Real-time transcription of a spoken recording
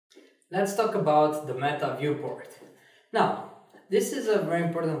Let's talk about the meta viewport. Now, this is a very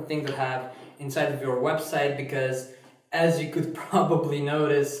important thing to have inside of your website because, as you could probably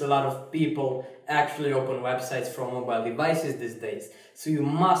notice, a lot of people actually open websites from mobile devices these days. So you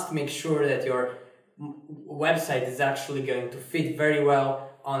must make sure that your website is actually going to fit very well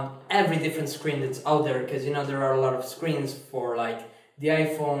on every different screen that's out there, because there are a lot of screens for like the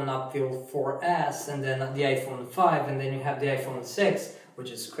iPhone up till 4S, and then the iPhone 5, and then you have the iPhone 6, which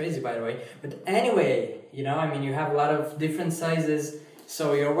is crazy by the way. But anyway, you have a lot of different sizes,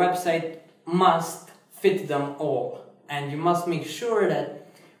 so your website must fit them all. And you must make sure that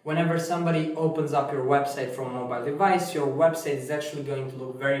whenever somebody opens up your website from a mobile device, your website is actually going to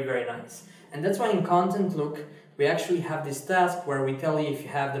look very, very nice. And that's why in Content Look, we actually have this task where we tell you if you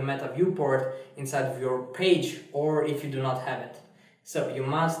have the meta viewport inside of your page or if you do not have it. So you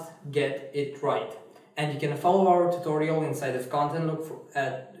must get it right. And you can follow our tutorial inside of Content Look,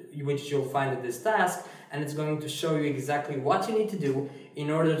 which you'll find in this task, and it's going to show you exactly what you need to do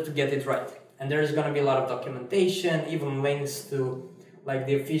in order to get it right. And there's going to be a lot of documentation, even links to like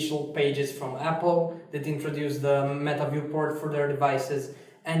the official pages from Apple that introduce the meta viewport for their devices,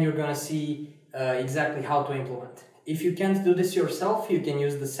 and you're going to see exactly how to implement. If you can't do this yourself, you can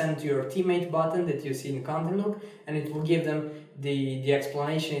use the send to your teammate button that you see in Content Look, and it will give them the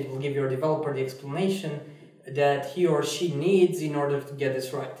explanation, it will give your developer the explanation that he or she needs in order to get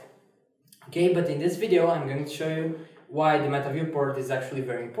this right. Okay, but in this video I'm going to show you why the meta viewport is actually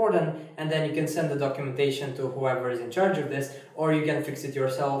very important, and then you can send the documentation to whoever is in charge of this, or you can fix it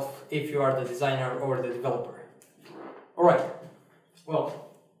yourself if you are the designer or the developer. Alright,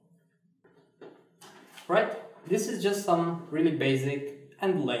 this is just some really basic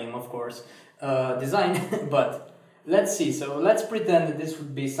and lame, of course, design, but let's see. So let's pretend that this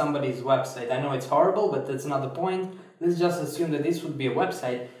would be somebody's website. I know it's horrible, but that's not the point. Let's just assume that this would be a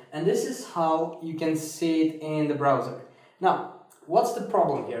website, and this is how you can see it in the browser. Now, what's the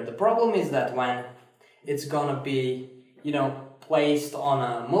problem here? The problem is that when it's gonna be, placed on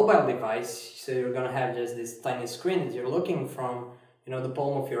a mobile device, so you're gonna have just this tiny screen that you're looking from, the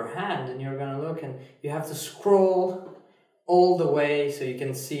palm of your hand, and you're gonna look and you have to scroll all the way so you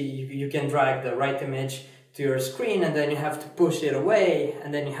can see, you can drag the right image to your screen, and then you have to push it away,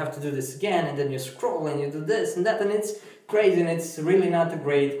 and then you have to do this again, and then you scroll and you do this and that, and it's crazy, and it's really not a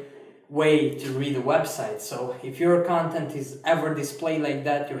great way to read a website. So if your content is ever displayed like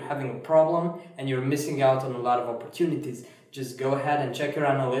that, you're having a problem and you're missing out on a lot of opportunities. Just go ahead and check your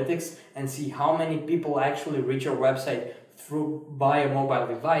analytics and see how many people actually reach your website by a mobile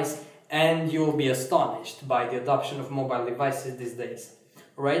device, and you'll be astonished by the adoption of mobile devices these days.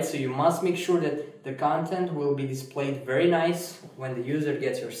 Alright, so you must make sure that the content will be displayed very nice when the user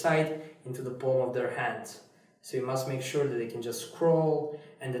gets your site into the palm of their hands. So you must make sure that they can just scroll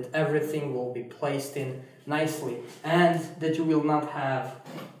and that everything will be placed in nicely, and that you will not have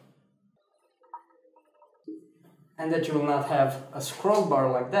a scroll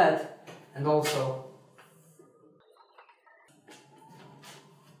bar like that, and also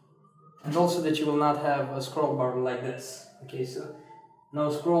that you will not have a scroll bar like this. Okay, so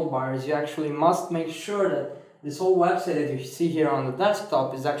no scroll bars. You actually must make sure that this whole website that you see here on the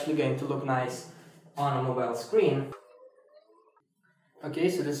desktop is actually going to look nice on a mobile screen. Okay,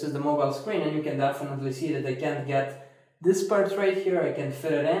 so this is the mobile screen, and you can definitely see that I can't get this part right here, I can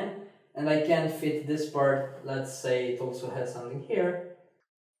fit it in, and I can't fit this part. Let's say it also has something here.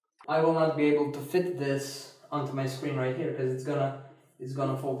 I will not be able to fit this onto my screen right here because it's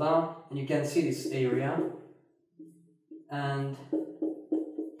gonna fall down, and you can see this area, and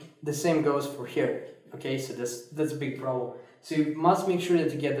the same goes for here. Okay, so that's a big problem. So you must make sure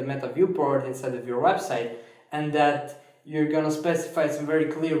that you get the meta viewport inside of your website, and that you're gonna specify some very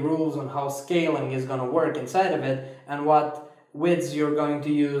clear rules on how scaling is gonna work inside of it, and what widths you're going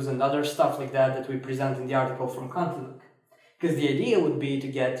to use, and other stuff like that we present in the article from Content Look. Because the idea would be to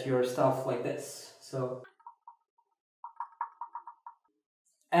get your stuff like this. So,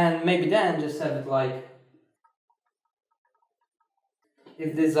 and maybe then just have it like,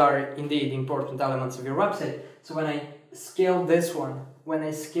 if these are indeed important elements of your website. So when I scale this one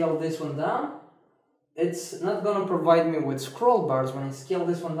down, it's not going to provide me with scroll bars. When I scale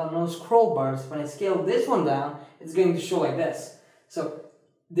this one down, no scroll bars. When I scale this one down, it's going to show like this. So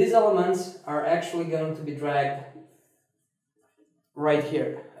these elements are actually going to be dragged right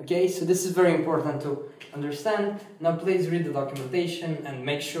here. Okay, so this is very important to understand. Now please read the documentation and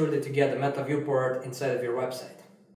make sure that you get the meta viewport inside of your website.